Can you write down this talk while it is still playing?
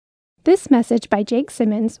This message by Jake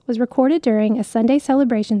Simmons was recorded during a Sunday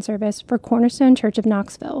celebration service for Cornerstone Church of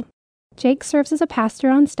Knoxville. Jake serves as a pastor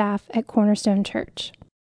on staff at Cornerstone Church.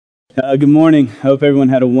 Good morning. I hope everyone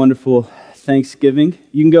had a wonderful Thanksgiving.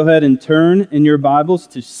 You can go ahead and turn in your Bibles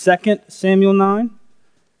to 2 Samuel 9.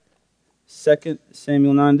 2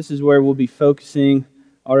 Samuel 9. This is where we'll be focusing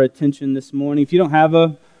our attention this morning. If you don't have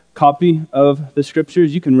a copy of the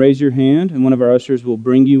scriptures, you can raise your hand and one of our ushers will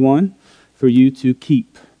bring you one for you to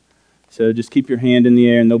keep. So just keep your hand in the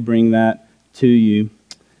air and they'll bring that to you.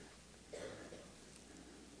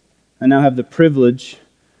 I now have the privilege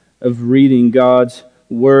of reading God's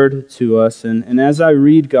word to us. And as I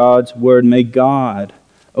read God's word, may God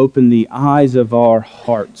open the eyes of our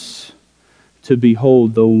hearts to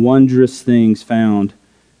behold the wondrous things found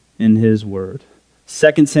in His word.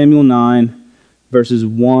 2 Samuel 9, verses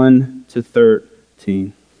 1 to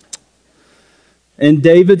 13. And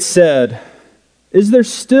David said, "Is there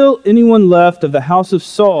still anyone left of the house of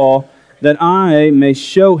Saul that I may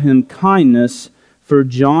show him kindness for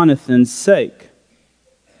Jonathan's sake?"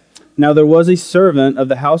 Now there was a servant of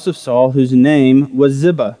the house of Saul whose name was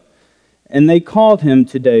Ziba, and they called him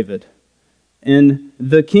to David. And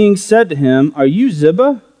the king said to him, "Are you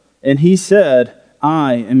Ziba?" And he said,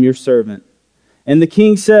 "I am your servant." And the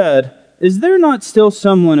king said, "Is there not still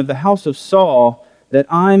someone of the house of Saul that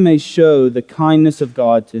I may show the kindness of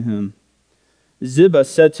God to him?" Ziba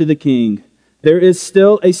said to the king, "There is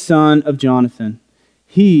still a son of Jonathan.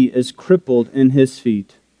 He is crippled in his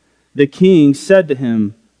feet." The king said to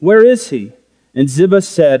him, "Where is he?" And Ziba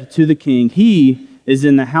said to the king, "He is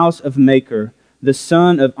in the house of Machir, the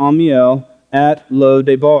son of Ammiel, at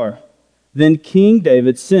Lo-debar." Then King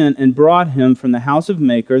David sent and brought him from the house of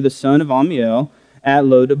Machir, the son of Ammiel, at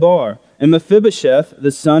Lo-debar. And Mephibosheth, the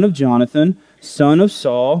son of Jonathan, son of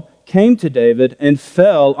Saul, came to David and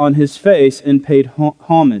fell on his face and paid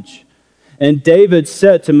homage. And David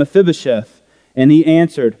said to Mephibosheth, and he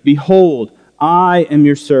answered, "Behold, I am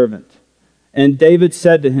your servant." And David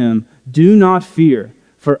said to him, "Do not fear,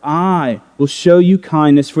 for I will show you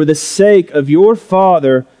kindness for the sake of your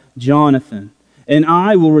father Jonathan. And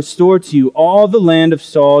I will restore to you all the land of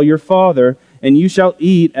Saul your father, and you shall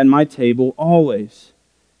eat at my table always."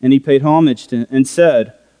 And he paid homage to him and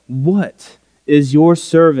said, "What is your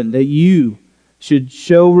servant that you should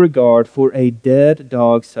show regard for a dead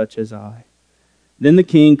dog such as I?" Then the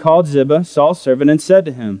king called Ziba, Saul's servant, and said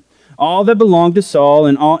to him, "All that belonged to Saul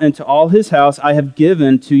and to all his house I have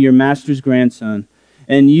given to your master's grandson.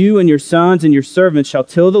 And you and your sons and your servants shall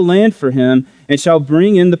till the land for him, and shall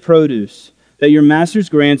bring in the produce, that your master's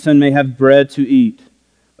grandson may have bread to eat.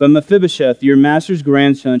 But Mephibosheth, your master's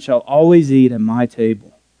grandson, shall always eat at my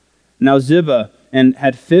table." Now Ziba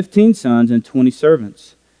had 15 sons and 20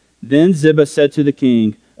 servants. Then Ziba said to the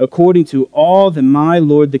king, "According to all that my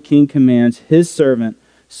lord the king commands his servant,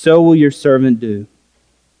 so will your servant do."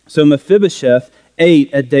 So Mephibosheth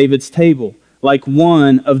ate at David's table, like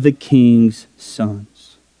one of the king's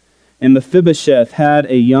sons. And Mephibosheth had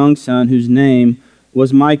a young son whose name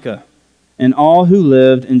was Micah. And all who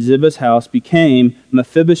lived in Ziba's house became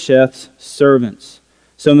Mephibosheth's servants.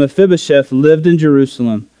 So Mephibosheth lived in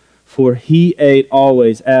Jerusalem, for he ate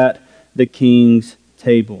always at the king's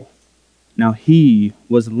table. Now he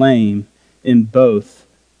was lame in both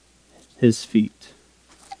his feet.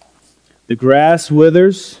 The grass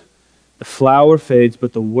withers, the flower fades,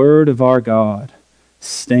 but the word of our God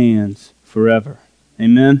stands forever.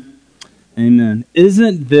 Amen? Amen.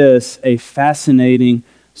 Isn't this a fascinating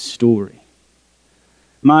story?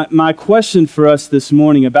 My question for us this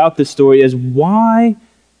morning about this story is, why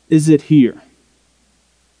is it here?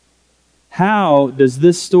 How does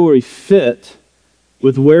this story fit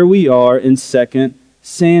with where we are in 2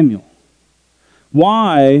 Samuel?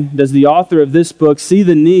 Why does the author of this book see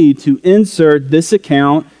the need to insert this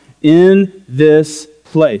account in this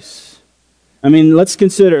place? I mean,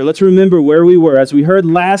 let's remember where we were. As we heard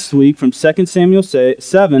last week from 2 Samuel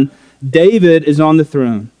 7, David is on the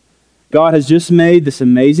throne. God has just made this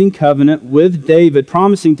amazing covenant with David,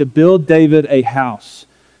 promising to build David a house.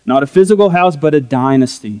 Not a physical house, but a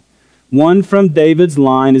dynasty. One from David's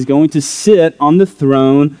line is going to sit on the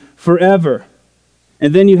throne forever.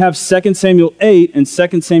 And then you have 2 Samuel 8 and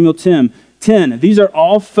 2 Samuel 10. These are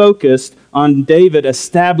all focused on David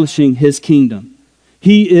establishing his kingdom.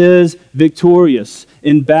 He is victorious.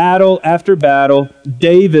 In battle after battle,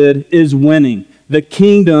 David is winning. The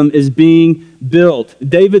kingdom is being built.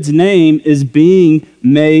 David's name is being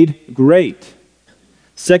made great.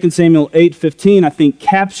 2 Samuel 8:15, I think,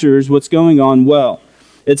 captures what's going on well.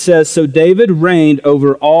 It says, "So David reigned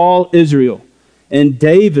over all Israel, and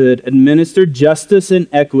David administered justice and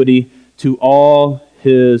equity to all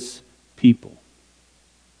his people.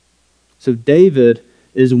 So David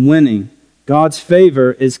is winning. God's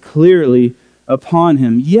favor is clearly upon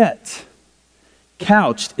him. Yet,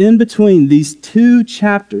 couched in between these two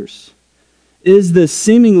chapters is the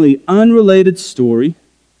seemingly unrelated story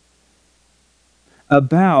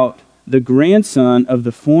about the grandson of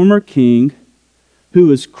the former king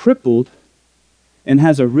who is crippled and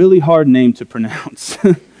has a really hard name to pronounce.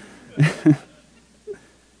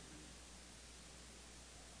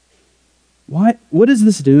 What is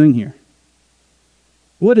this doing here?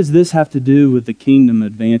 What does this have to do with the kingdom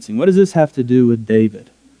advancing? What does this have to do with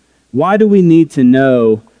David? Why do we need to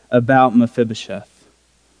know about Mephibosheth?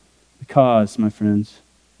 Because, my friends,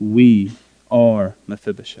 we are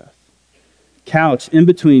Mephibosheth. Couched in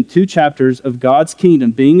between two chapters of God's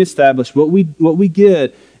kingdom being established, what we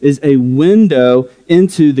get is a window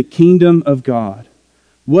into the kingdom of God.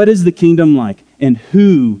 What is the kingdom like? And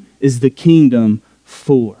who is the kingdom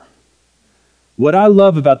for? What I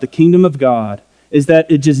love about the kingdom of God is that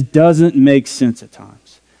it just doesn't make sense at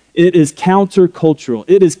times. It is countercultural.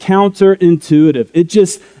 It is counterintuitive. It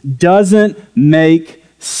just doesn't make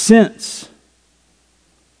sense.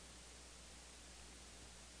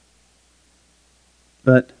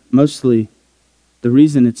 But mostly, the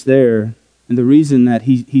reason it's there and the reason that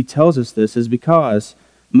he tells us this is because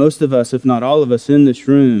most of us, if not all of us in this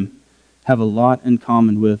room, have a lot in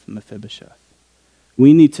common with Mephibosheth.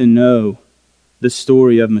 We need to know the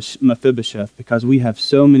story of Mephibosheth because we have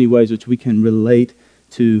so many ways which we can relate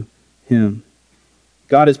to him.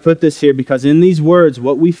 God has put this here because in these words,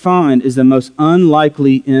 what we find is the most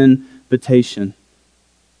unlikely invitation.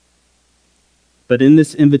 But in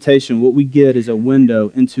this invitation, what we get is a window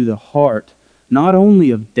into the heart, not only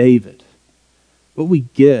of David. What we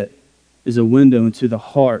get is a window into the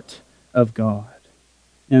heart of God.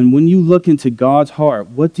 And when you look into God's heart,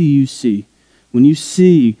 what do you see? When you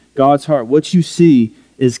see God's heart, what you see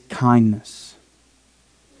is kindness.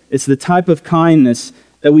 It's the type of kindness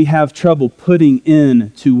that we have trouble putting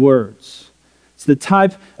into words. It's the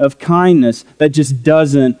type of kindness that just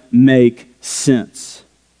doesn't make sense.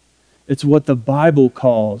 It's what the Bible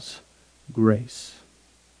calls grace.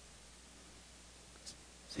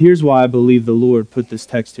 Here's why I believe the Lord put this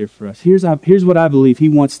text here for us. Here's what I believe He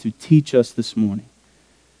wants to teach us this morning.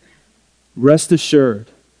 Rest assured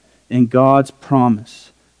in God's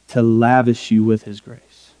promise to lavish you with His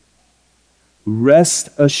grace. Rest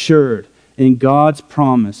assured in God's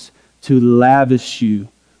promise to lavish you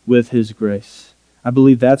with His grace. I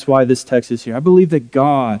believe that's why this text is here. I believe that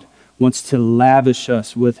God wants to lavish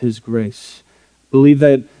us with His grace. I believe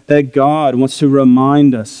that God wants to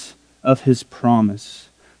remind us of His promise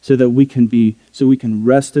so that we can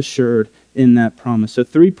rest assured in that promise. So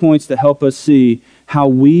 3 points to help us see how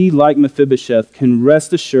we, like Mephibosheth, can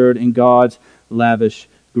rest assured in God's lavish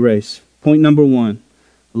grace. Point number 1,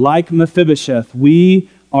 like Mephibosheth, we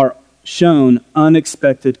are shown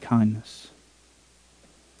unexpected kindness.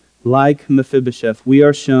 Like Mephibosheth, we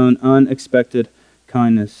are shown unexpected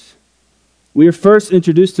kindness. We are first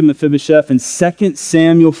introduced to Mephibosheth in 2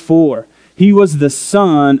 Samuel 4. He was the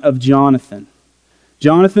son of Jonathan.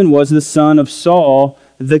 Jonathan was the son of Saul,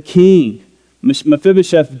 the king.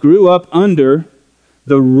 Mephibosheth grew up under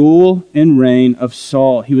the rule and reign of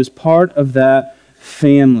Saul. He was part of that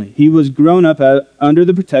family. He was grown up under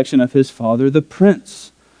the protection of his father, the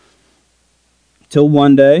prince. Till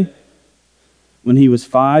one day, when he was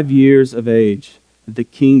 5 years of age, the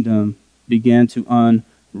kingdom began to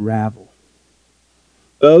unravel.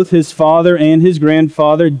 Both his father and his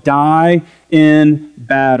grandfather die in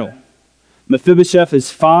battle. Mephibosheth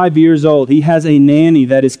is 5 years old. He has a nanny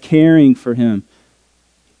that is caring for him.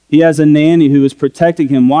 He has a nanny who is protecting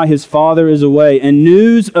him while his father is away. And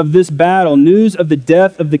news of this battle, news of the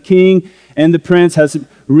death of the king and the prince has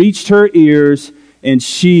reached her ears, and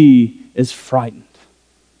she is frightened.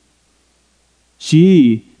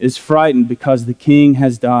 She is frightened because the king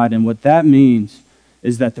has died, and what that means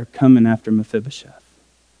is that they're coming after Mephibosheth.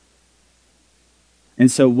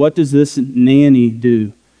 And so what does this nanny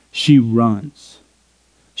do? She runs.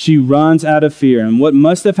 She runs out of fear. And what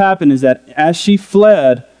must have happened is that as she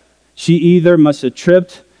fled, she either must have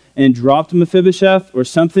tripped and dropped Mephibosheth or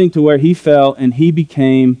something to where he fell and he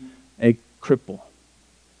became a cripple.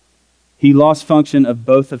 He lost function of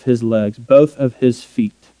both of his legs, both of his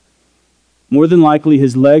feet. More than likely,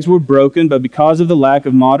 his legs were broken, but because of the lack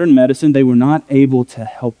of modern medicine, they were not able to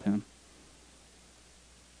help him.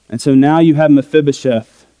 And so now you have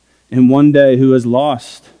Mephibosheth in one day who has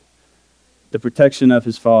lost the protection of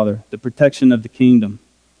his father, the protection of the kingdom.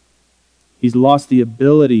 He's lost the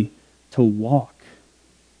ability to walk.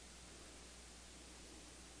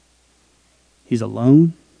 He's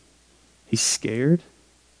alone. He's scared,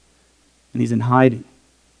 and he's in hiding.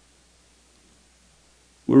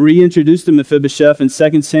 We're reintroduced to Mephibosheth in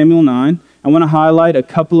 2 Samuel 9. I want to highlight a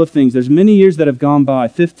couple of things. There's many years that have gone by.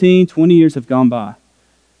 15, 20 years have gone by.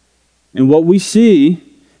 And what we see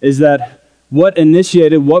is that what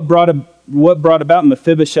brought about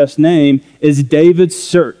Mephibosheth's name is David's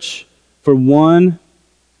search for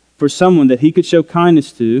someone that he could show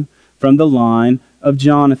kindness to from the line of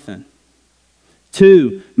Jonathan.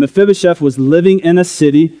 2, Mephibosheth was living in a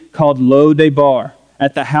city called Lo-debar,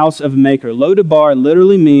 at the house of Maker. Lo-debar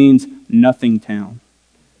literally means nothing town.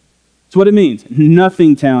 That's what it means,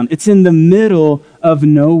 nothing town. It's in the middle of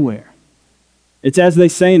nowhere. It's, as they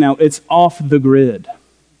say now, it's off the grid.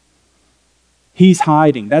 He's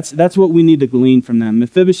hiding. That's what we need to glean from them.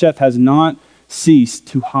 Mephibosheth has not ceased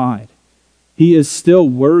to hide. He is still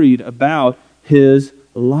worried about his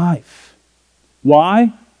life.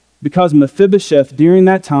 Why? Because Mephibosheth during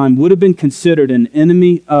that time would have been considered an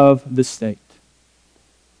enemy of the state.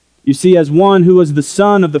 You see, as one who was the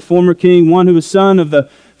son of the former king, one who was son of the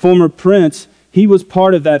former prince, he was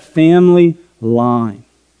part of that family line.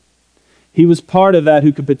 He was part of that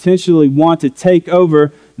who could potentially want to take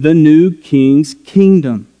over the new king's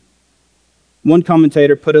kingdom. One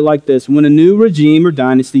commentator put it like this: when a new regime or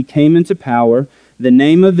dynasty came into power, the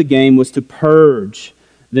name of the game was to purge.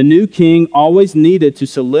 The new king always needed to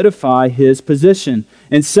solidify his position,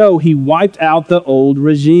 and so he wiped out the old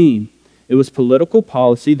regime. It was political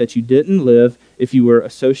policy that you didn't live if you were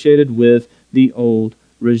associated with the old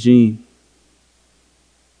regime.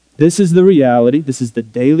 This is the reality, this is the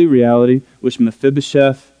daily reality which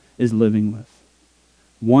Mephibosheth is living with.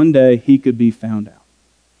 One day he could be found out.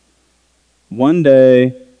 One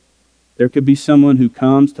day there could be someone who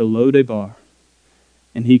comes to Lo-debar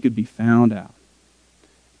and he could be found out.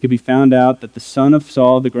 It could be found out that the son of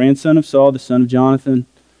Saul, the grandson of Saul, the son of Jonathan,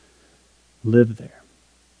 lived there.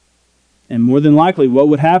 And more than likely, what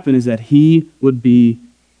would happen is that he would be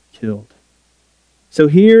killed. So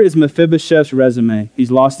here is Mephibosheth's resume. He's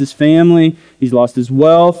lost his family. He's lost his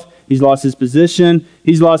wealth. He's lost his position.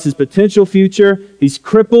 He's lost his potential future. He's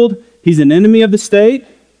crippled. He's an enemy of the state.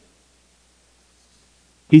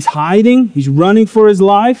 He's hiding. He's running for his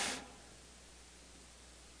life.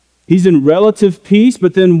 He's in relative peace.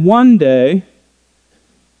 But then one day,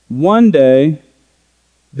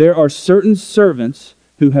 there are certain servants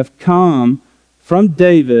who have come from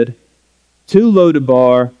David to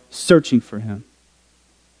Lo-debar searching for him.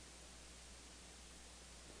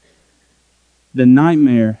 The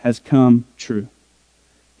nightmare has come true.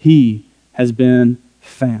 He has been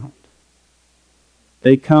found.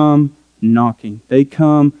 They come knocking. They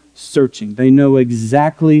come searching. They know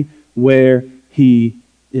exactly where he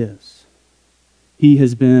is. He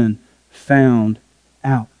has been found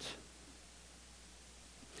out.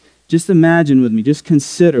 Just imagine with me, just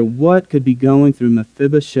consider what could be going through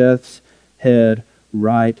Mephibosheth's head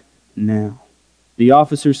right now. The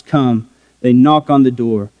officers come, they knock on the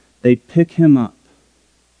door, they pick him up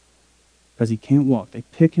because he can't walk. They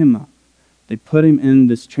pick him up, they put him in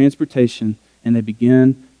this transportation, and they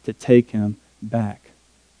begin to take him back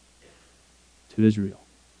to Israel.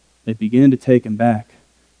 They begin to take him back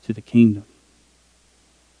to the kingdom.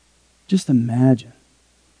 Just imagine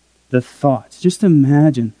the thoughts, just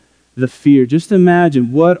imagine the fear. Just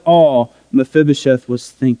imagine what all Mephibosheth was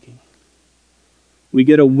thinking. We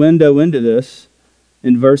get a window into this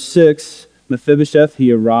in verse 6. Mephibosheth,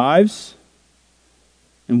 he arrives,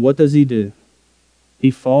 and what does he do?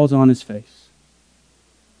 He falls on his face.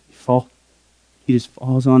 He just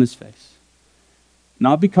falls on his face.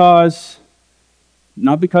 Not because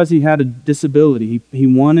he had a disability. He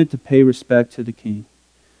wanted to pay respect to the king.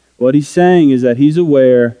 What he's saying is that he's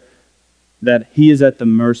aware that he is at the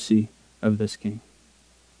mercy of this king.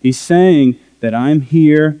 He's saying that I'm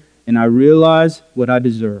here and I realize what I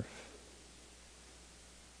deserve.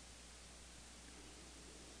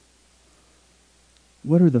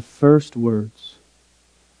 What are the first words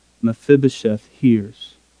Mephibosheth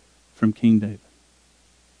hears from King David?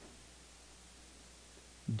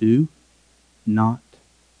 Do not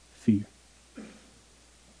fear.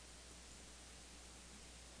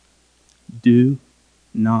 Do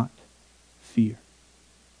not fear.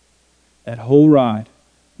 That whole ride,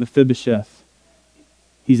 Mephibosheth,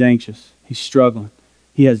 he's anxious. He's struggling.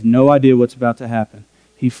 He has no idea what's about to happen.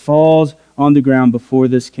 He falls on the ground before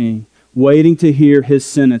this king, waiting to hear his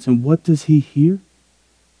sentence. And what does he hear?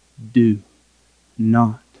 Do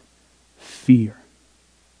not fear.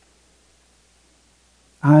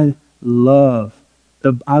 I love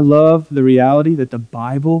the reality that the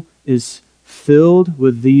Bible is filled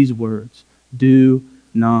with these words. Do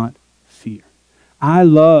not fear. I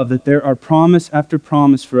love that there are promise after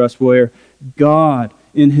promise for us where God,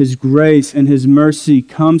 in His grace and His mercy,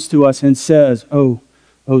 comes to us and says, oh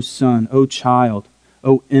son, oh child,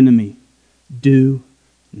 oh enemy, do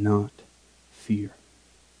not fear.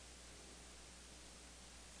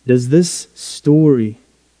 Does this story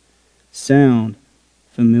sound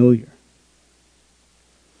familiar?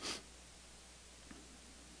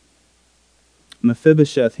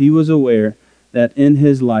 Mephibosheth, he was aware that in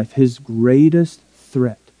his life, his greatest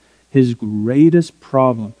threat, his greatest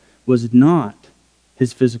problem was not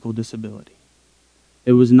his physical disability.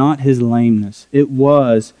 It was not his lameness. It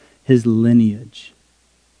was his lineage.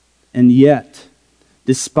 And yet,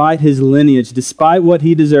 despite his lineage, despite what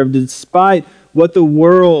he deserved, despite what the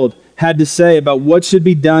world had to say about what should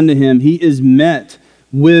be done to him, he is met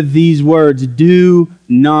with these words, do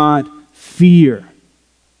not fear.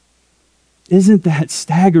 Isn't that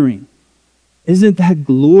staggering? Isn't that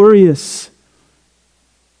glorious?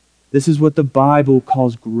 This is what the Bible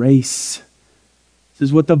calls grace. This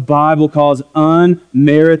is what the Bible calls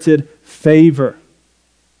unmerited favor.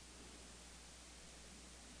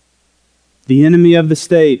 The enemy of the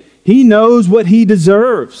state, he knows what he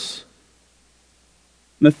deserves.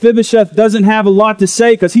 Mephibosheth doesn't have a lot to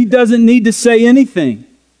say because he doesn't need to say anything.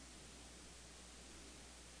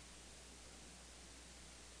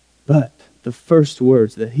 But the first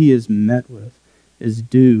words that he is met with is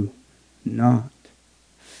do not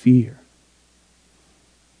fear.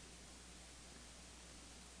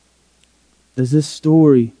 Does this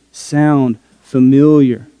story sound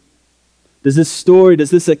familiar? Does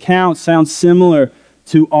this account sound similar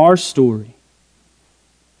to our story?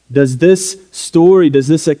 Does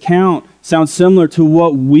this account sound similar to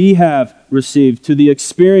what we have received, to the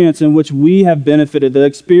experience in which we have benefited, the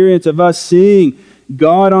experience of us seeing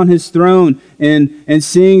God on His throne and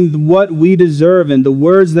seeing what we deserve, and the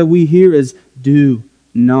words that we hear is, do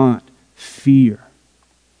not fear.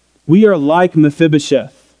 We are like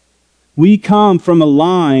Mephibosheth. We come from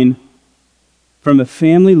a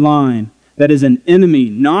family line that is an enemy,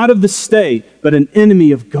 not of the state, but an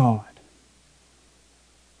enemy of God.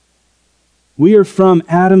 We are from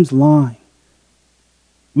Adam's line.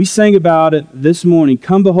 We sang about it this morning.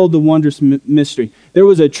 Come behold the wondrous mystery. There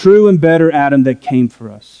was a true and better Adam that came for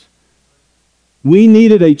us. We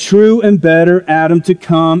needed a true and better Adam to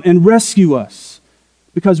come and rescue us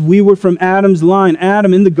because we were from Adam's line.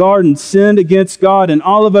 Adam in the garden sinned against God, and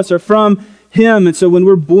all of us are from him. And so when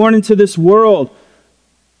we're born into this world,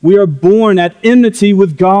 we are born at enmity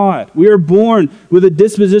with God. We are born with a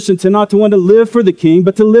disposition to not to want to live for the king,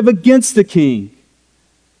 but to live against the king.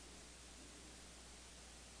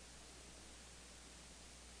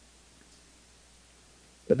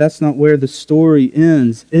 But that's not where the story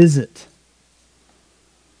ends, is it?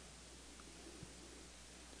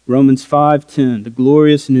 Romans 5:10, the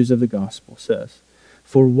glorious news of the gospel says,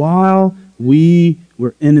 for while we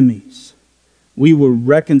were enemies, we were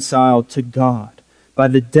reconciled to God by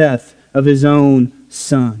the death of His own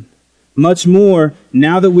Son. Much more,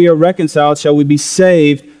 now that we are reconciled, shall we be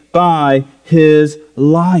saved by His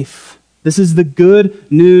life. This is the good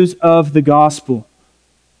news of the gospel,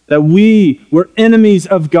 that we were enemies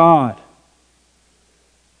of God,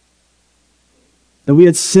 that we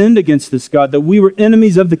had sinned against this God, that we were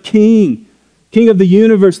enemies of the King of the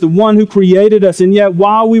universe, the one who created us. And yet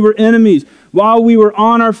while we were enemies, while we were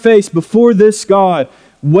on our face before this God,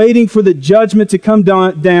 waiting for the judgment to come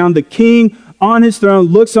down, the King on His throne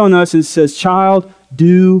looks on us and says, child,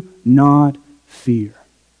 do not fear.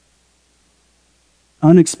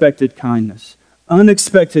 Unexpected kindness,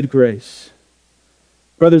 unexpected grace.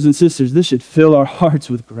 Brothers and sisters, this should fill our hearts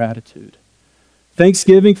with gratitude.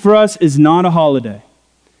 Thanksgiving for us is not a holiday.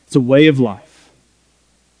 It's a way of life.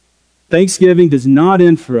 Thanksgiving does not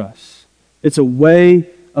end for us. It's a way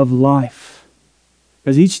of life.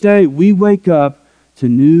 Because each day we wake up to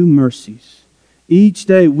new mercies. Each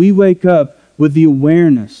day we wake up with the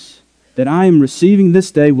awareness that I am receiving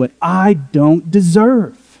this day what I don't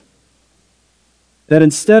deserve. That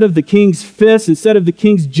instead of the king's fist, instead of the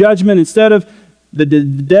king's judgment, instead of the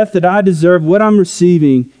death that I deserve, what I'm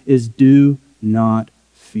receiving is do not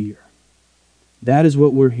fear. That is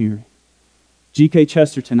what we're hearing. G.K.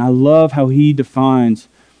 Chesterton, I love how he defines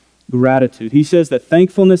gratitude. He says that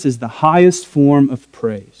thankfulness is the highest form of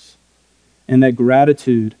praise, and that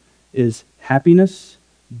gratitude is happiness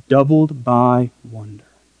doubled by wonder.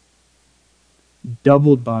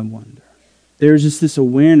 Doubled by wonder. There's just this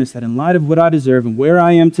awareness that in light of what I deserve and where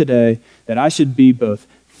I am today, that I should be both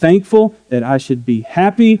thankful, that I should be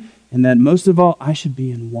happy, and that most of all, I should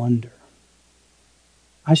be in wonder.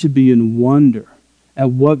 I should be in wonder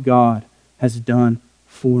at what God has done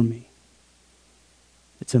for me.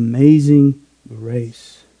 It's amazing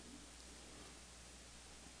grace.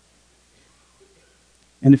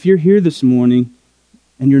 And if you're here this morning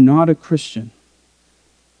and you're not a Christian,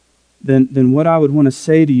 then what I would want to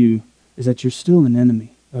say to you is that you're still an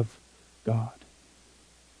enemy of God.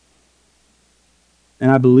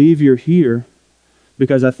 And I believe you're here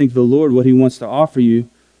because I think the Lord, what He wants to offer you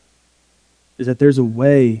is that there's a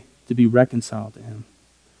way to be reconciled to Him.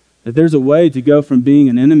 That there's a way to go from being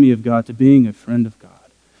an enemy of God to being a friend of God.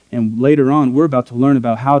 And later on, we're about to learn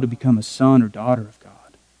about how to become a son or daughter of God.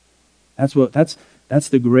 That's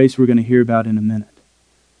the grace we're going to hear about in a minute.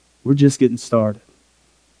 We're just getting started.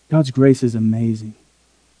 God's grace is amazing.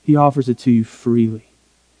 He offers it to you freely.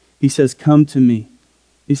 He says, come to me.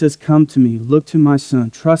 He says, come to me. Look to my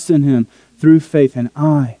Son. Trust in Him through faith, and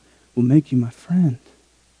I will make you my friend.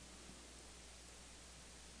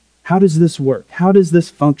 How does this work? How does this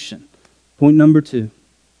function? Point number 2.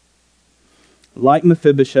 Like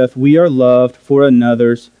Mephibosheth, we are loved for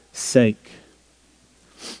another's sake.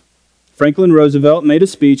 Franklin Roosevelt made a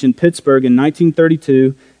speech in Pittsburgh in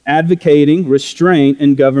 1932 advocating restraint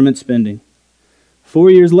in government spending. 4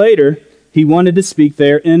 years later, he wanted to speak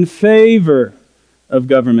there in favor of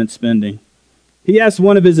government spending. He asked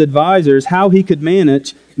one of his advisors how he could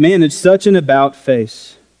manage such an about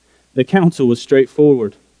face. The counsel was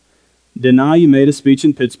straightforward. Deny you made a speech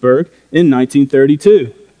in Pittsburgh in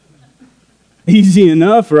 1932. Easy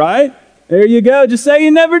enough, right? There you go. Just say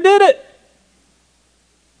you never did it.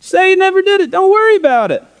 Say you never did it. Don't worry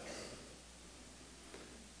about it.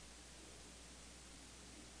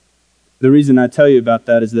 The reason I tell you about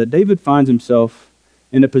that is that David finds himself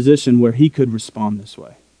in a position where he could respond this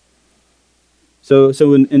way. So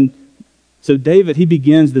David, he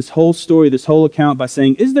begins this whole story, this whole account by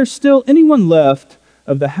saying, is there still anyone left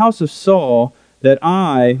of the house of Saul that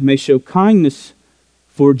I may show kindness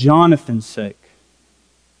for Jonathan's sake?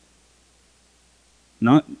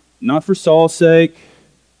 Not for Saul's sake,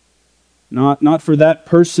 not for that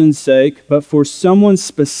person's sake, but for someone's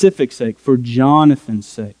specific sake, for Jonathan's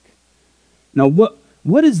sake. Now,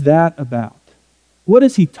 what is that about? What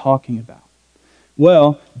is he talking about?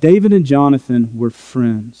 Well, David and Jonathan were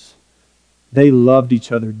friends. They loved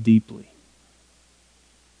each other deeply.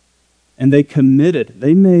 And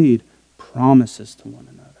they made promises to one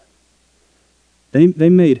another. They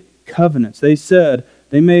made covenants.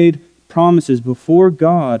 They made promises before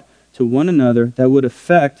God to one another that would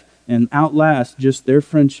affect and outlast just their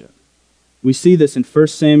friendship. We see this in 1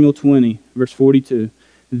 Samuel 20, verse 42.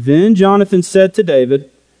 Then Jonathan said to David,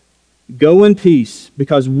 go in peace,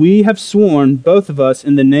 because we have sworn, both of us,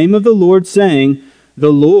 in the name of the Lord, saying,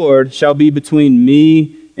 the Lord shall be between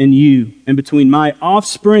me and you, and between my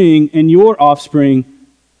offspring and your offspring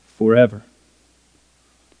forever.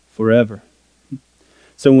 Forever.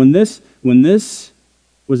 So when this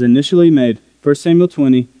was initially made, 1 Samuel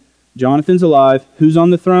 20, Jonathan's alive. Who's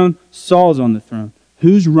on the throne? Saul's on the throne.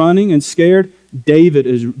 Who's running and scared? David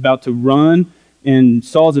is about to run, and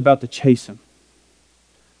Saul's about to chase him.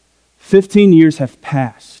 15 years have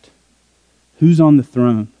passed. Who's on the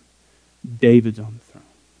throne? David's on the throne.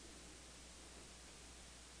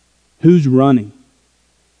 Who's running?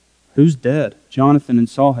 Who's dead? Jonathan and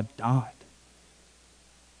Saul have died.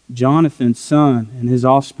 Jonathan's son and his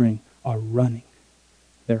offspring are running.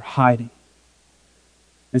 They're hiding.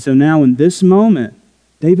 And so now in this moment,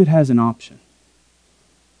 David has an option.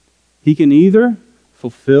 He can either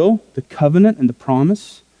fulfill the covenant and the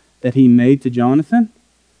promise that he made to Jonathan,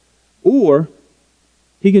 or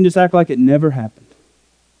he can just act like it never happened.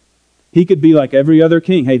 He could be like every other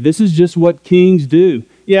king. Hey, this is just what kings do.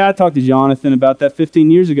 Yeah, I talked to Jonathan about that 15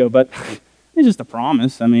 years ago, but it's just a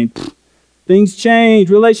promise. I mean, things change.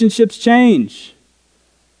 Relationships change.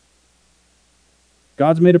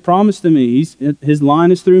 God's made a promise to me. His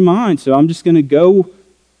line is through mine, so I'm just going to go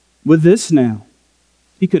with this now.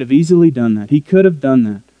 He could have easily done that. He could have done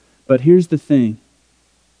that. But here's the thing.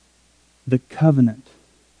 The covenant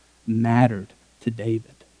mattered to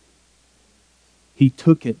David. He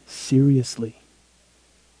took it seriously.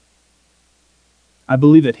 I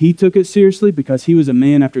believe that he took it seriously because he was a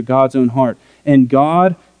man after God's own heart. And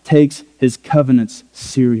God takes his covenants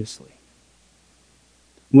seriously.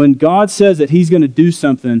 When God says that he's going to do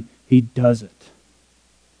something, he does it.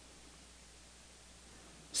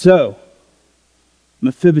 So,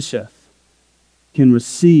 Mephibosheth can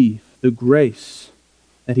receive the grace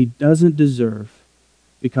that he doesn't deserve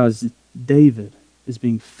because David is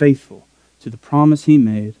being faithful to the promise he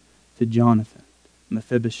made to Jonathan,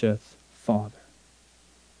 Mephibosheth's father.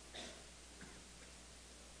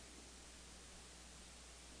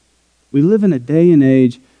 We live in a day and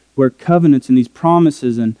age where covenants and these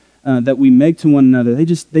promises and that we make to one another,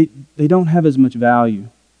 they don't have as much value,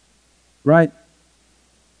 right?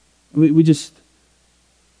 We just,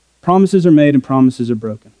 promises are made and promises are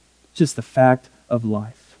broken. It's just the fact of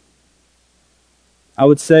life. I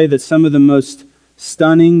would say that some of the most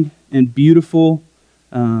stunning and beautiful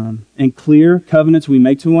and clear covenants we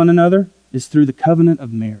make to one another is through the covenant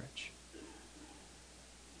of marriage.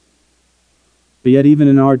 But yet even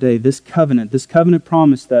in our day, this covenant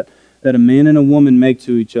promise that a man and a woman make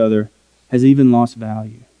to each other has even lost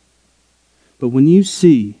value. But when you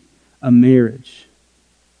see a marriage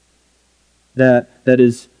that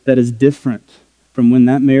is different from when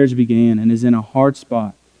that marriage began and is in a hard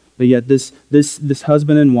spot, but yet this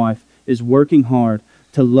husband and wife is working hard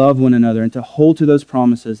to love one another and to hold to those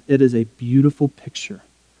promises, it is a beautiful picture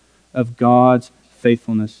of God's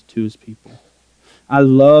faithfulness to his people. I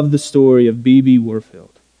love the story of B.B.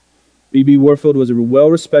 Warfield. B.B. Warfield was a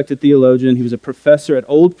well-respected theologian. He was a professor at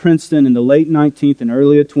Old Princeton in the late 19th and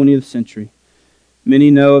early 20th century.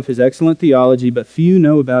 Many know of his excellent theology, but few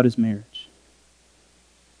know about his marriage.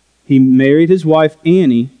 He married his wife,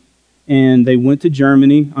 Annie, and they went to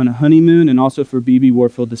Germany on a honeymoon and also for B.B.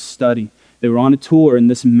 Warfield to study. They were on a tour in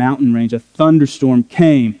this mountain range. A thunderstorm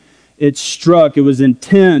came. It struck. It was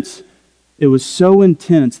intense. It was so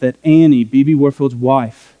intense that Annie, B.B. Warfield's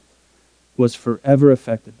wife, was forever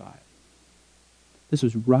affected by it. This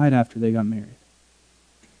was right after they got married.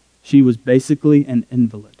 She was basically an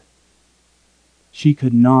invalid. She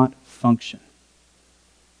could not function.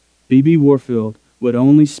 B.B. Warfield would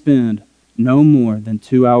only spend no more than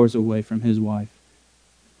 2 hours away from his wife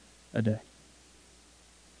a day.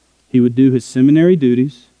 He would do his seminary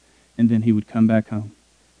duties, and then he would come back home,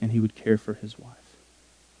 and he would care for his wife.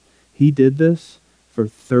 He did this for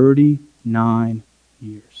 39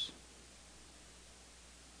 years.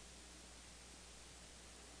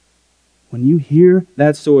 When you hear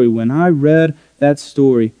that story, when I read that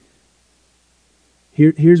story,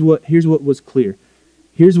 here's what was clear.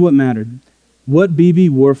 Here's what mattered. What B.B.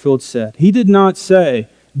 Warfield said. He did not say,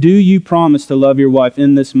 "Do you promise to love your wife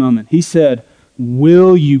in this moment?" He said,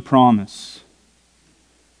 "Will you promise?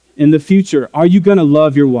 In the future, are you going to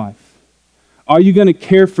love your wife? Are you going to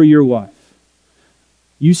care for your wife?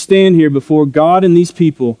 You stand here before God and these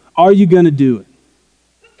people. Are you going to do it?"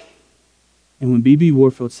 And when B.B.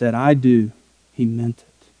 Warfield said, "I do," he meant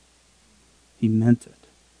it. He meant it.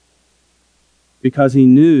 Because he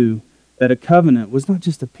knew that a covenant was not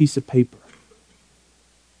just a piece of paper.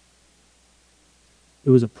 It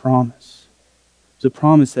was a promise. It was a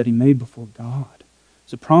promise that he made before God. It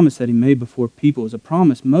was a promise that he made before people. It was a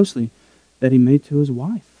promise mostly that he made to his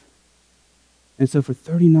wife. And so for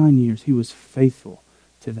 39 years, he was faithful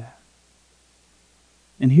to that.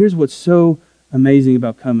 And here's what's so amazing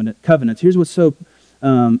about covenants. Here's what's so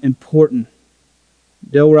important.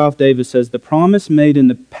 Dale Ralph Davis says, "The promise made in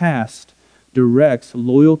the past directs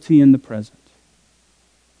loyalty in the present."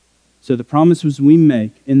 So the promises we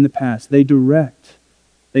make in the past, they direct,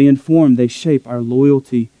 they inform, they shape our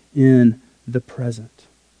loyalty in the present.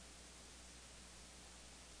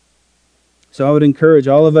 So I would encourage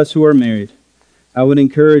all of us who are married, I would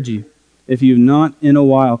encourage you, if you've not in a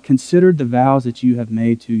while considered the vows that you have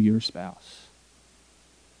made to your spouse.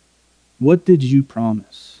 What did you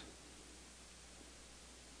promise?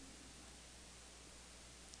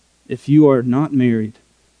 If you are not married,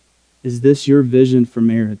 is this your vision for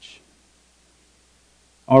marriage?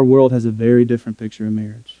 Our world has a very different picture of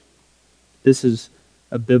marriage. This is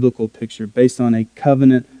a biblical picture based on a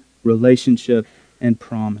covenant relationship and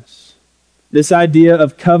promise. This idea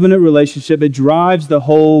of covenant relationship, it drives the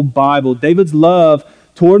whole Bible. David's love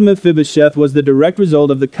toward Mephibosheth was the direct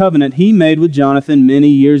result of the covenant he made with Jonathan many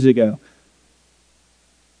years ago.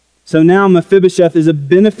 So now Mephibosheth is a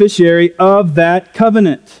beneficiary of that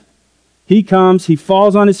covenant. He comes, he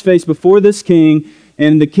falls on his face before this king,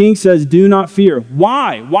 and the king says, "Do not fear."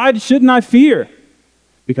 Why? Why shouldn't I fear?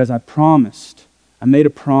 Because I made a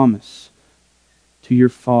promise to your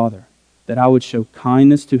father that I would show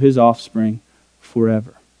kindness to his offspring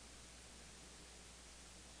forever.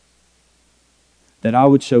 That I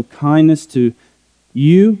would show kindness to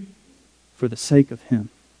you for the sake of him.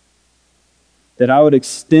 That I would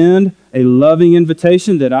extend a loving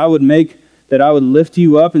invitation, that I would lift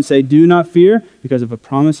you up and say, "Do not fear," because of a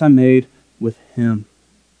promise I made with him.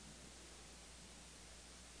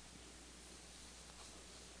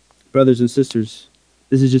 Brothers and sisters,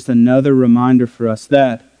 this is just another reminder for us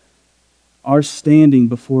that our standing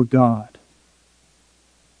before God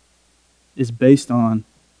is based on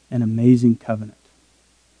an amazing covenant.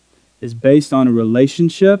 Is based on a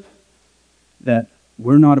relationship that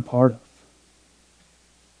we're not a part of.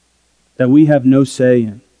 That we have no say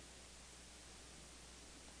in.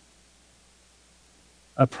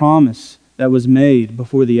 a promise that was made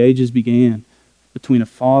before the ages began between a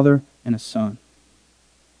father and a son.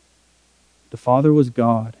 The Father was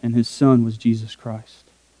God, and his Son was Jesus Christ.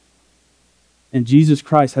 And Jesus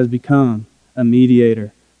Christ has become a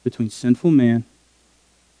mediator between sinful man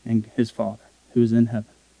and his Father, who is in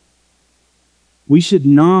heaven. We should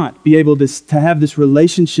not be able to have this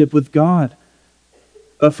relationship with God.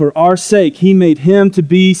 But for our sake, he made him to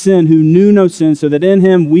be sin who knew no sin, so that in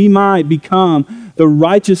him we might become the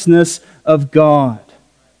righteousness of God.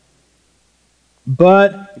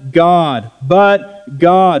 But God,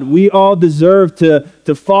 we all deserve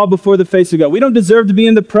to fall before the face of God. We don't deserve to be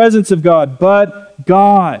in the presence of God, but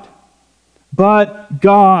God.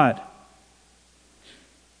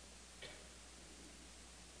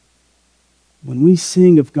 When we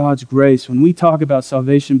sing of God's grace, when we talk about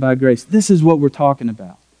salvation by grace, this is what we're talking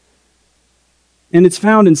about. And it's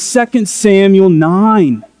found in 2 Samuel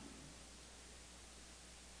 9.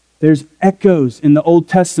 There's echoes in the Old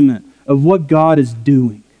Testament of what God is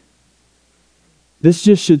doing. This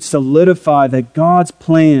just should solidify that God's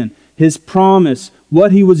plan, his promise,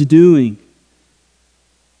 what he was doing,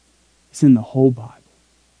 is in the whole Bible.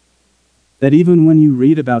 That even when you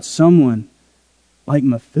read about someone like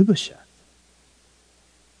Mephibosheth,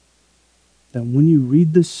 that when you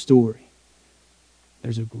read this story,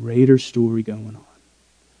 there's a greater story going on.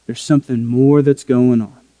 There's something more that's going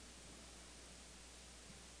on.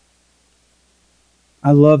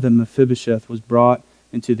 I love that Mephibosheth was brought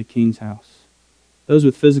into the king's house. Those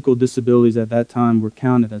with physical disabilities at that time were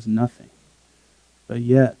counted as nothing. But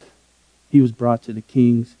yet, he was brought to the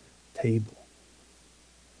king's table.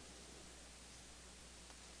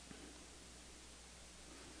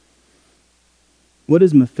 What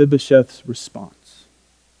is Mephibosheth's response?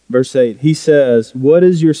 Verse 8, he says, "What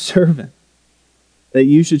is your servant that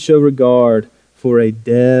you should show regard for a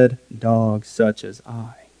dead dog such as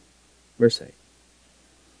I?" Verse 8.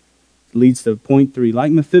 Leads to point 3.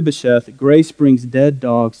 Like Mephibosheth, grace brings dead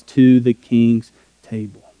dogs to the king's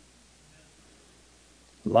table.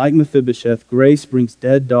 Like Mephibosheth, grace brings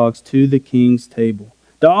dead dogs to the king's table.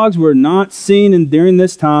 Dogs were not seen during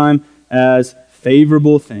this time as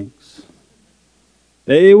favorable things.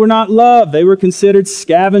 They were not loved. They were considered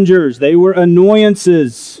scavengers. They were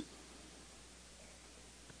annoyances.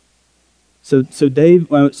 So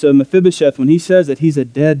Mephibosheth, when he says that he's a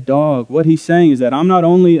dead dog, what he's saying is that I'm not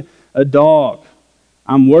only a dog,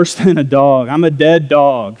 I'm worse than a dog. I'm a dead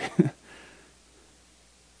dog.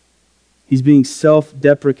 He's being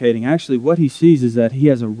self-deprecating. Actually, what he sees is that he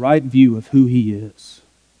has a right view of who he is.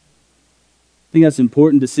 I think that's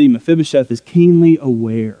important to see. Mephibosheth is keenly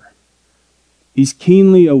aware. He's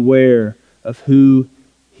keenly aware of who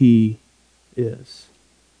he is.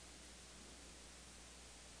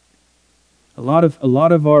 A lot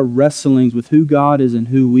of our wrestlings with who God is and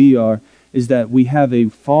who we are is that we have a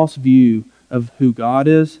false view of who God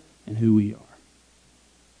is and who we are.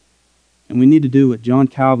 And we need to do what John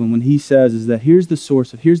Calvin, when he says, is that here's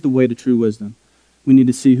the way to true wisdom. We need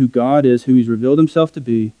to see who God is, who he's revealed himself to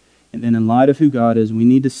be, and then in light of who God is, we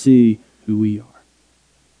need to see who we are.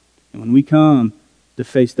 And when we come to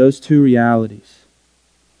face those two realities,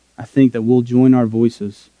 I think that we'll join our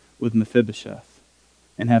voices with Mephibosheth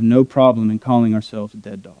and have no problem in calling ourselves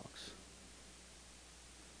dead dogs.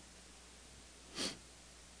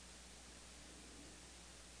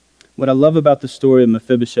 What I love about the story of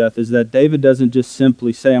Mephibosheth is that David doesn't just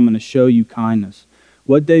simply say, I'm going to show you kindness.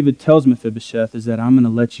 What David tells Mephibosheth is that I'm going to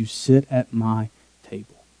let you sit at my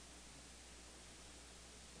table.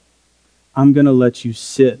 I'm going to let you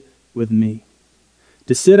sit with me.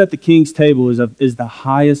 To sit at the king's table is the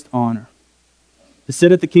highest honor. To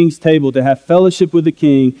sit at the king's table, to have fellowship with the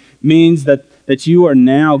king, means that you are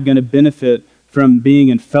now going to benefit from being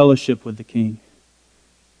in fellowship with the king.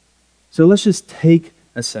 So let's just take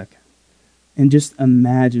a second and just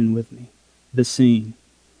imagine with me the scene.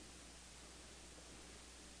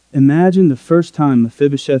 Imagine the first time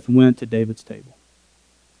Mephibosheth went to David's table.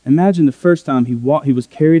 Imagine the first time he was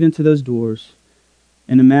carried into those doors.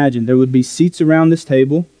 And imagine there would be seats around this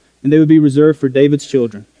table, and they would be reserved for David's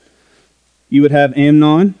children. You would have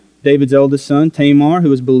Amnon, David's eldest son, Tamar, who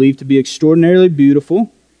was believed to be extraordinarily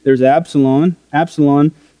beautiful. There's Absalom.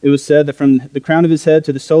 Absalom, it was said that from the crown of his head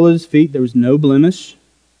to the sole of his feet, there was no blemish.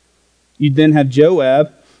 You'd then have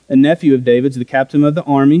Joab, a nephew of David's, the captain of the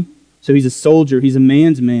army. So he's a soldier, he's a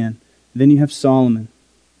man's man. Then you have Solomon,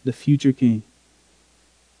 the future king.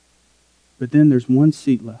 But then there's one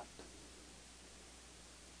seat left.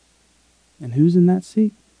 And who's in that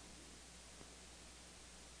seat?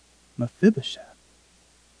 Mephibosheth.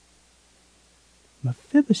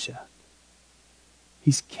 Mephibosheth.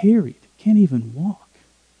 He's carried, can't even walk.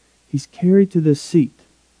 He's carried to this seat.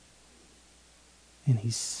 And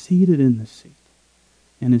he's seated in the seat.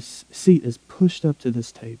 And his seat is pushed up to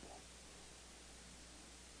this table.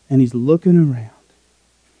 And he's looking around.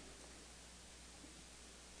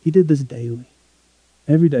 He did this daily.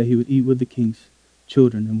 Every day he would eat with the king's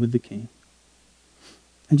children and with the king.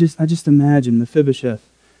 And I just imagine Mephibosheth.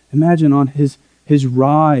 Imagine on his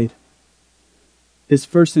ride, his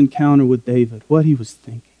first encounter with David, what he was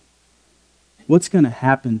thinking. What's going to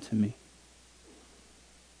happen to me?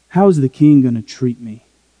 How is the king going to treat me?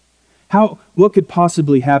 What could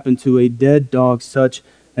possibly happen to a dead dog such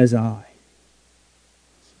as I?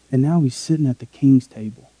 And now he's sitting at the king's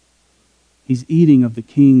table. He's eating of the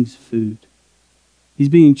king's food. He's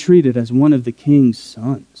being treated as one of the king's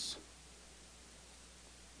sons.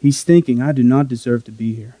 He's thinking, I do not deserve to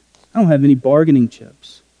be here. I don't have any bargaining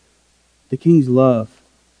chips. The king's love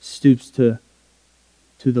stoops to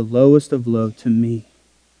the lowest of low, to me.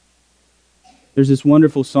 There's this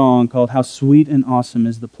wonderful song called How Sweet and Awesome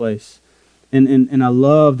is the Place. And I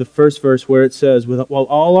love the first verse where it says, while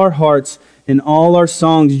all our hearts and all our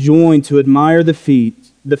songs join to admire the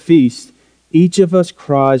feast, each of us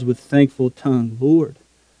cries with thankful tongue, Lord,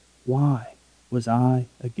 why was I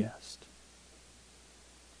a guest?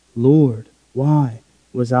 Lord, why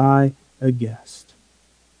was I a guest?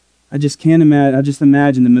 I just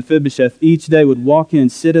imagine that Mephibosheth each day would walk in,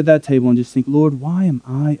 sit at that table, and just think, Lord, why am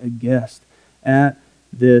I a guest at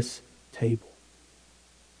this table?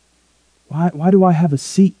 Why do I have a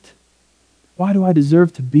seat? Why do I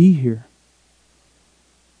deserve to be here?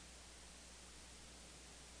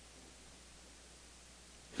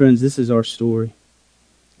 Friends, this is our story.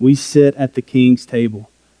 We sit at the king's table.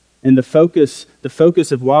 And the focus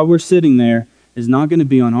of why we're sitting there is not going to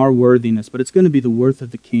be on our worthiness, but it's going to be the worth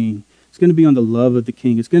of the king. It's going to be on the love of the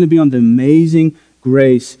king. It's going to be on the amazing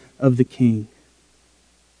grace of the king.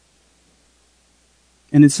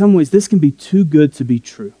 And in some ways, this can be too good to be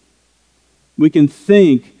true. We can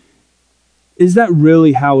think, is that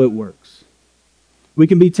really how it works? We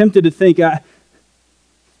can be tempted to think, I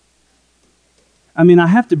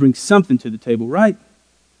have to bring something to the table, right?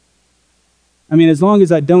 As long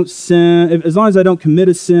as I don't sin, as long as I don't commit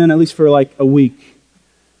a sin, at least for like a week,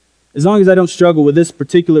 as long as I don't struggle with this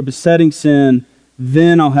particular besetting sin,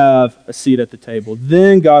 then I'll have a seat at the table.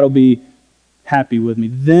 Then God will be happy with me.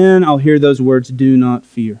 Then I'll hear those words, do not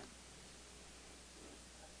fear.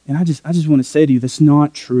 And I just want to say to you, that's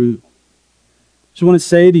not true. I just want to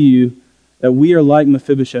say to you that we are like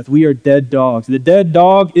Mephibosheth. We are dead dogs. The dead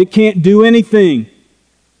dog, it can't do anything.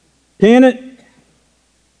 Can it?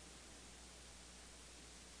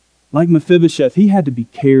 Like Mephibosheth, he had to be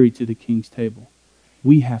carried to the king's table.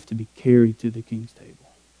 We have to be carried to the king's table.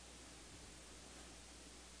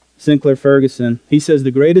 Sinclair Ferguson, he says,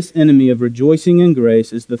 the greatest enemy of rejoicing in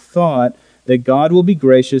grace is the thought that God will be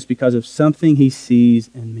gracious because of something he sees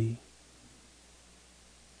in me.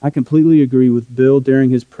 I completely agree with Bill during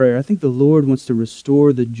his prayer. I think the Lord wants to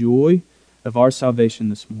restore the joy of our salvation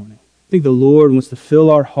this morning. I think the Lord wants to fill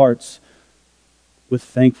our hearts with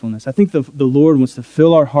thankfulness. I think the Lord wants to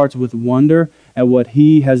fill our hearts with wonder at what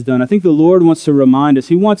he has done. I think the Lord wants to remind us.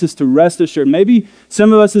 He wants us to rest assured. Maybe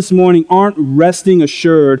some of us this morning aren't resting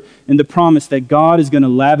assured in the promise that God is going to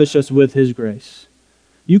lavish us with his grace.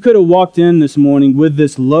 You could have walked in this morning with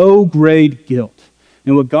this low-grade guilt.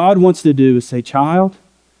 And what God wants to do is say, child,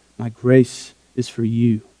 my grace is for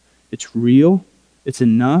you. It's real. It's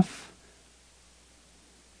enough.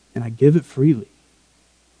 And I give it freely.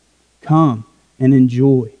 Come and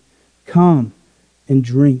enjoy. Come and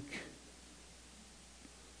drink.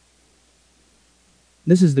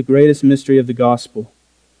 This is the greatest mystery of the gospel,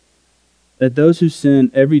 that those who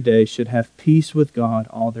sin every day should have peace with God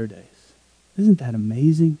all their days. Isn't that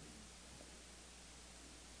amazing?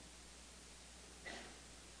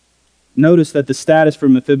 Notice that the status for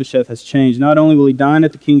Mephibosheth has changed. Not only will he dine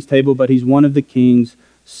at the king's table, but he's one of the king's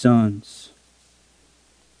sons.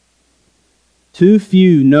 Too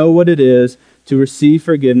few know what it is to receive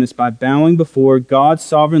forgiveness by bowing before God's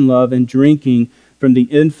sovereign love and drinking from the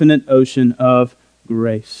infinite ocean of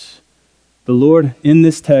grace. The Lord in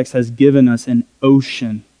this text has given us an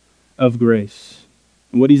ocean of grace.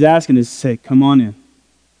 And what he's asking is to say, come on in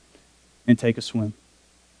and take a swim.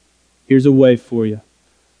 Here's a way for you.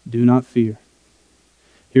 Do not fear.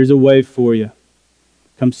 Here's a way for you.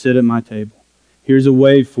 Come sit at my table. Here's a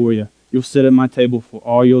way for you. You'll sit at my table for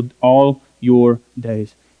all your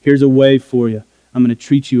days. Here's a way for you. I'm going to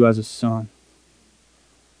treat you as a son.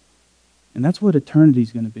 And that's what eternity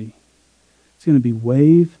is going to be. It's going to be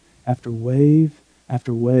wave after wave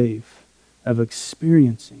after wave of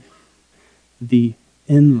experiencing the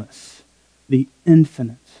endless, the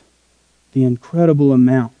infinite, the incredible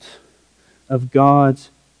amount of God's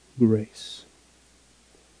grace.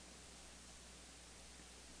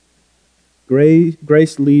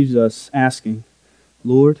 Grace leaves us asking,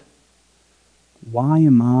 Lord, why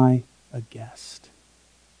am I a guest?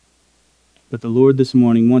 But the Lord this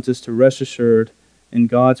morning wants us to rest assured in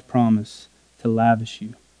God's promise to lavish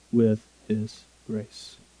you with His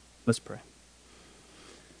grace. Let's pray.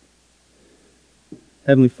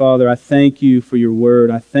 Heavenly Father, I thank you for your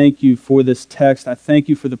word. I thank you for this text. I thank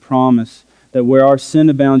you for the promise that where our sin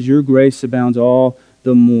abounds, your grace abounds all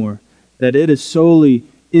the more. That it is solely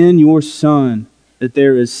in your Son that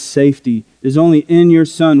there is safety. It is only in your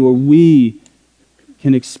Son where we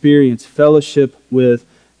can experience fellowship with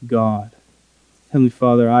God. Heavenly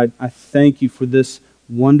Father, I thank you for this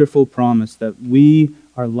wonderful promise that we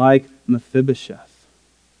are like Mephibosheth.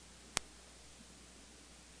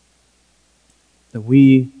 That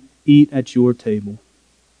we eat at your table.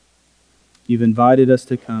 You've invited us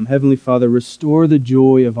to come. Heavenly Father, restore the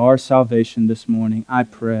joy of our salvation this morning, I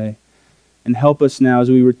pray. And help us now as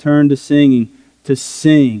we return to singing, to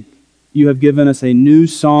sing. You have given us a new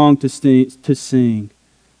song to sing.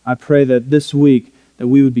 I pray that this week that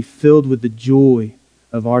we would be filled with the joy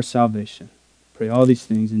of our salvation. Pray all these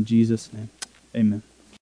things in Jesus' name. Amen.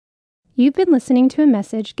 You've been listening to a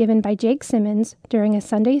message given by Jake Simmons during a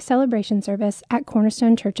Sunday celebration service at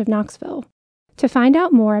Cornerstone Church of Knoxville. To find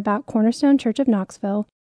out more about Cornerstone Church of Knoxville,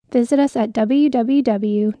 visit us at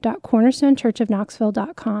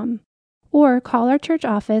www.cornerstonechurchofknoxville.com or call our church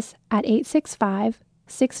office at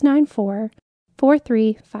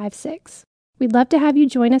 865-694-4356. We'd love to have you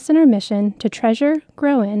join us in our mission to treasure,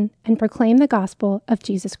 grow in, and proclaim the gospel of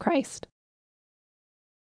Jesus Christ.